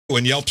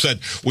when Yelp said,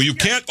 well, you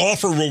can't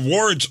offer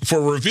rewards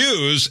for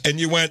reviews, and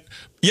you went,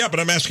 yeah, but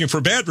I'm asking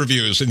for bad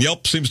reviews, and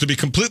Yelp seems to be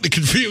completely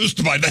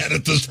confused by that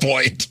at this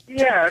point.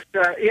 Yes.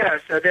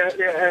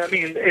 I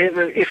mean,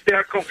 if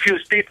they're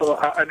confused people,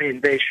 I mean,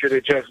 they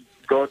should just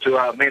go to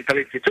a mental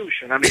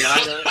institution. I mean,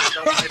 I don't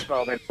have a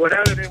problem.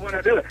 Whatever they want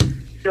to do.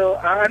 So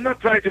I'm not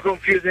trying to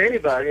confuse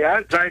anybody.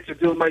 I'm trying to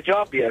do my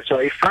job here. So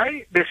if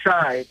I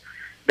decide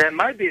that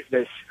my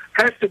business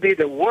has to be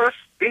the worst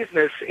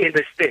business in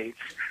the States,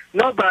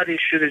 nobody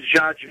should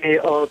judge me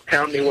or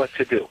tell me what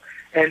to do.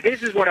 And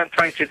this is what I'm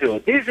trying to do.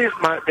 This is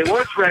the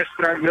worst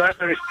restaurant you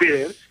ever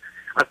experienced,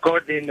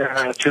 according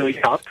to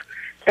Yelp,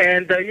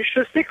 and you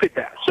should stick with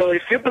that. So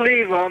if you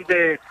believe on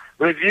the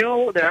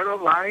review that are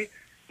online,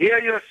 here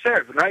you're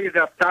served. Now you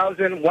got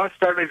 1,000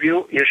 one-star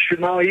review. You should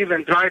not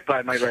even drive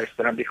by my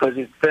restaurant because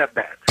it's that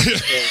bad.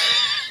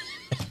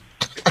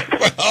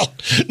 Well,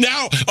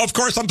 now, of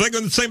course, I'm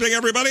thinking the same thing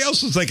everybody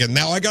else is thinking.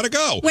 Now I got to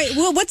go. Wait,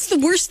 well, what's the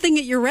worst thing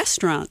at your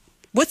restaurant?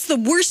 What's the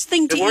worst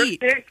thing to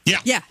eat? Thing?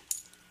 Yeah.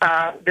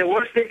 The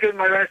worst thing in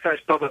my restaurant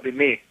is probably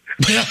me.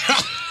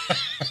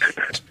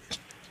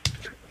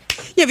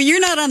 Yeah, but you're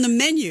not on the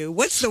menu.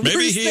 What's the Maybe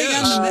worst he thing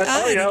is. on the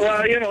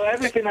menu? Well,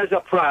 everything has a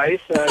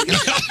price.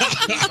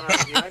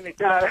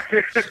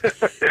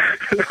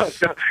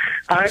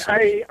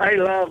 I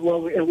love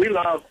we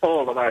love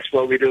all of us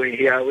what we're doing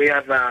here. We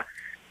have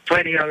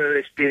 20 other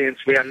experience.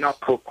 We are not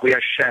cook. We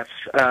are chefs.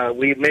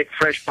 We make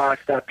fresh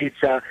pasta,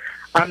 pizza.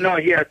 I'm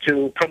not here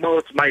to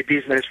promote my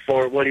business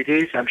for what it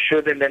is. I'm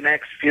sure that in the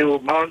next few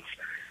months,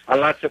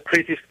 lots of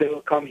critics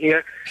will come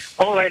here.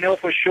 All I know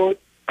for sure,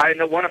 I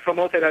want to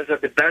promote it as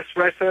the best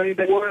restaurant in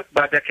the world,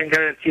 but I can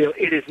guarantee you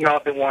it is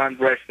not the one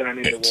restaurant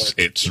in the world.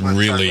 It's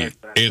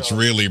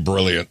really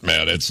brilliant,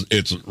 man.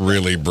 It's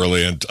really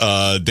brilliant.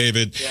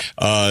 David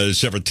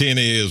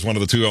Chevertini is one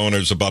of the two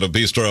owners of Botto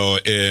Bistro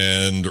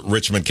in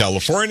Richmond,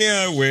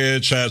 California,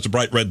 which has the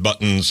bright red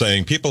button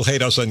saying people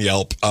hate us on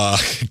Yelp.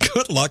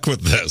 Good luck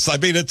with this. I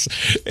mean,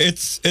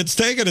 it's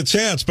taking a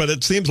chance, but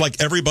it seems like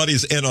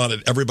everybody's in on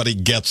it. Everybody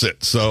gets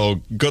it.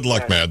 So good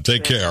luck, man.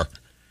 Take care.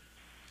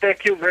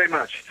 Thank you very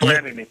much for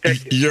having me.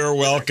 Thank you. You're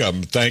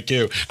welcome. Thank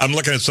you. I'm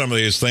looking at some of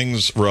these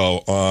things,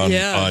 Ro, on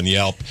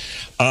Yelp.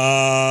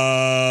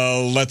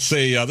 Let's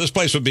see. This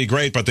place would be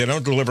great, but they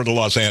don't deliver to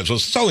Los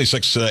Angeles. It's only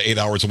 6 to 8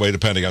 hours away,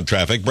 depending on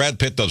traffic. Brad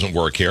Pitt doesn't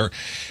work here.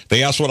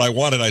 They asked what I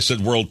wanted. I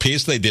said world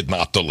peace. They did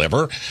not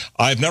deliver.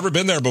 I've never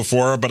been there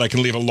before, but I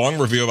can leave a long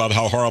review about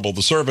how horrible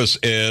the service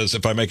is.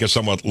 If I make it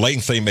somewhat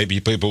lengthy, maybe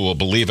people will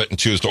believe it and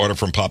choose to order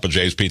from Papa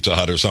J's Pizza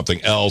Hut or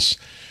something else.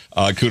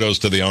 Kudos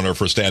to the owner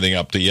for standing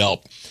up to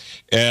Yelp.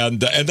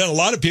 And then a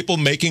lot of people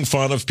making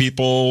fun of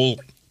people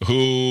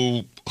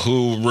who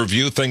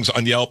review things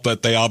on Yelp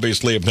that they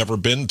obviously have never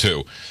been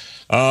to.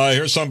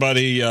 Here's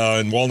somebody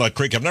in Walnut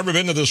Creek. I've never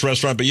been to this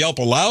restaurant, but Yelp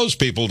allows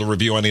people to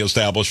review any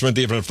establishment,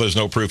 even if there's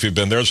no proof you've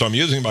been there. So I'm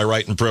using my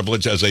right and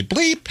privilege as a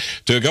bleep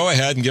to go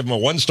ahead and give them a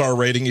 1-star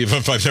rating, even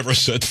if I've never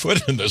set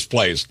foot in this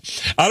place.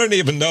 I don't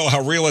even know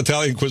how real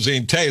Italian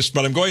cuisine tastes,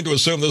 but I'm going to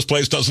assume this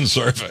place doesn't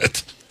serve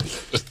it.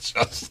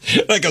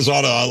 Like a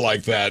soda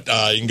like that.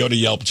 You can go to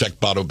Yelp, check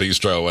Botto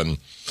Bistro, and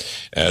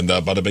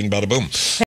bada bing, bada boom.